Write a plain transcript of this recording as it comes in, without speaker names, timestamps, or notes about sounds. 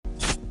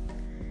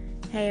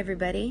Hey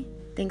everybody,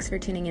 thanks for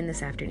tuning in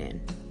this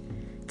afternoon.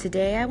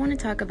 Today I want to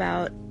talk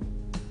about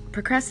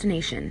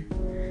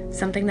procrastination,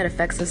 something that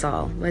affects us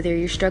all, whether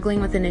you're struggling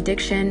with an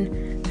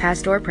addiction,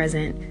 past or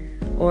present,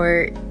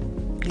 or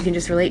you can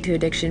just relate to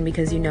addiction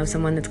because you know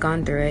someone that's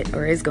gone through it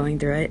or is going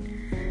through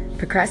it.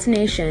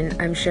 Procrastination,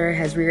 I'm sure,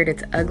 has reared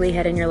its ugly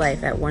head in your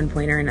life at one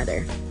point or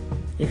another.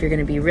 If you're going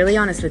to be really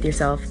honest with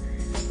yourself,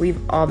 we've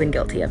all been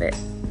guilty of it.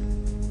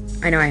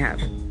 I know I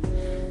have.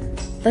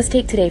 Let's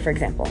take today, for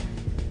example.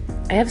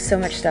 I have so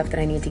much stuff that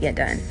I need to get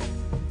done,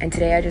 and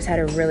today I just had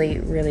a really,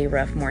 really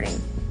rough morning.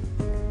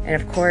 And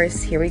of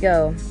course, here we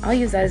go. I'll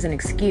use that as an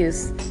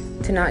excuse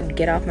to not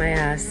get off my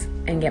ass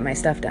and get my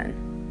stuff done.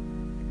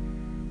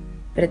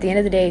 But at the end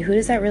of the day, who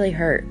does that really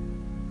hurt?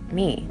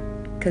 Me.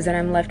 Because then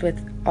I'm left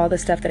with all the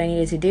stuff that I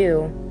needed to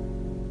do,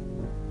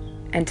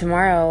 and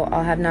tomorrow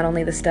I'll have not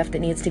only the stuff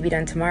that needs to be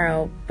done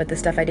tomorrow, but the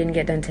stuff I didn't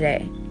get done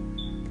today.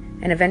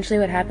 And eventually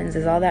what happens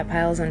is all that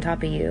piles on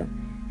top of you,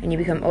 and you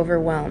become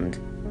overwhelmed,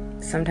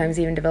 sometimes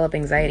even develop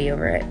anxiety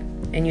over it,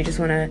 and you just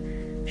want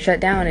to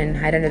shut down and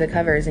hide under the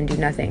covers and do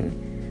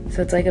nothing.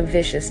 So it's like a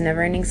vicious,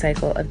 never-ending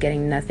cycle of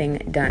getting nothing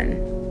done.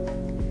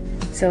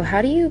 So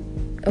how do you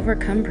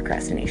overcome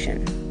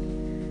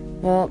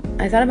procrastination? Well,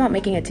 I thought about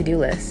making a to-do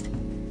list,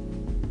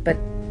 but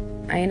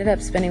I ended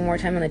up spending more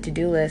time on the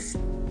to-do list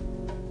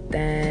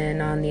than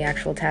on the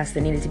actual task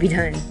that needed to be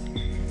done.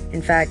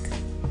 In fact,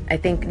 I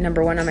think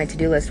number one on my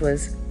to-do list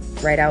was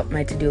write out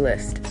my to-do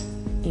list,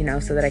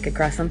 so that I could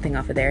cross something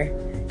off of there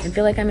and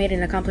feel like I made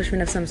an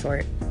accomplishment of some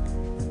sort.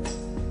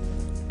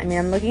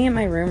 I'm looking at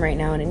my room right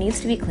now and it needs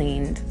to be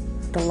cleaned.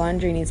 The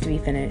laundry needs to be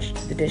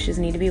finished. The dishes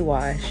need to be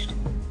washed.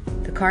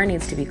 The car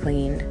needs to be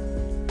cleaned.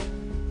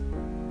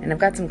 And I've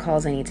got some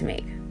calls I need to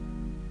make.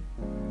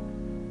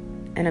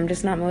 And I'm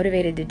just not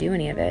motivated to do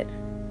any of it.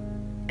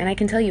 And I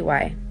can tell you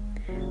why.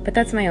 But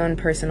that's my own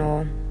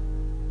personal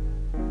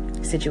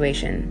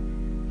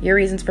situation. Your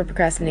reasons for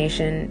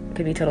procrastination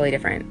could be totally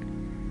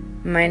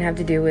different. Mine have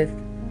to do with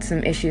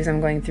some issues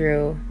I'm going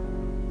through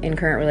in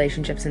current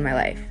relationships in my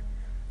life,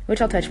 which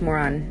I'll touch more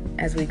on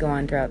as we go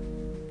on throughout,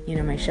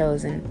 my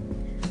shows. And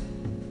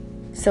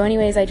so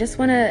anyways, I just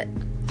want to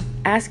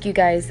ask you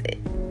guys,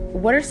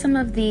 what are some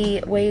of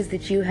the ways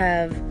that you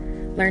have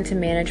learned to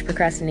manage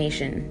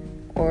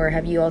procrastination, or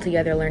have you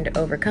altogether learned to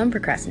overcome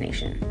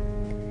procrastination?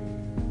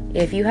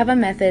 If you have a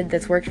method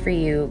that's worked for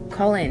you,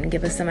 call in,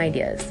 give us some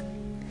ideas.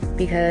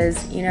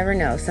 Because you never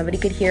know, somebody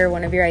could hear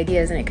one of your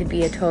ideas and it could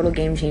be a total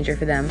game changer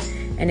for them,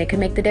 and it could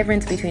make the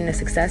difference between a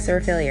success or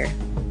a failure.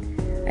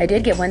 I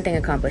did get one thing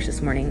accomplished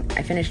this morning.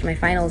 I finished my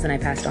finals and I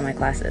passed all my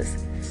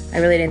classes. I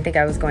really didn't think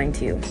I was going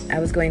to. I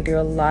was going through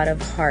a lot of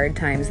hard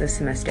times this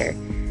semester,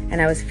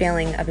 and I was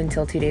failing up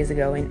until 2 days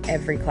ago in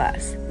every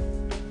class.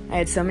 I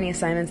had so many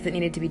assignments that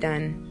needed to be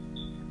done,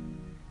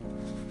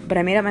 but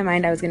I made up my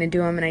mind I was going to do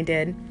them, and I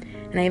did.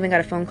 And I even got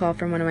a phone call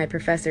from one of my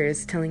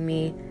professors telling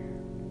me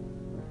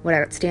what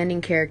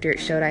outstanding character it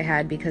showed I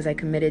had because I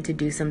committed to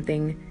do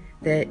something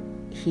that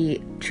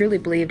he truly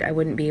believed I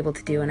wouldn't be able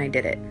to do, and I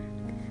did it.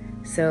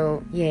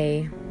 So,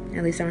 yay.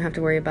 At least I don't have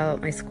to worry about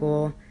my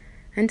school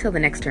until the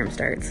next term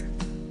starts.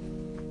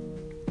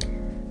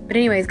 But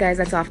anyways, guys,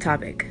 that's off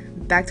topic.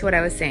 Back to what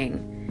I was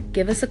saying.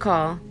 Give us a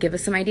call. Give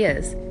us some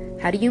ideas.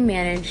 How do you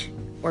manage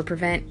or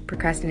prevent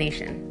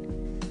procrastination?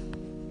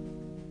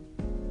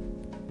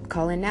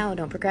 Call in now.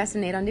 Don't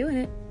procrastinate on doing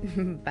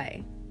it.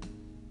 Bye.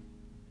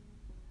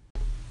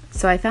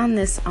 So I found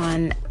this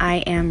on I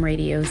Am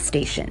Radio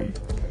Station.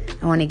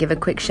 I want to give a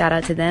quick shout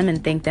out to them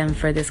and thank them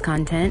for this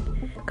content.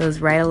 It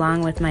goes right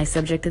along with my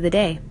subject of the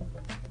day.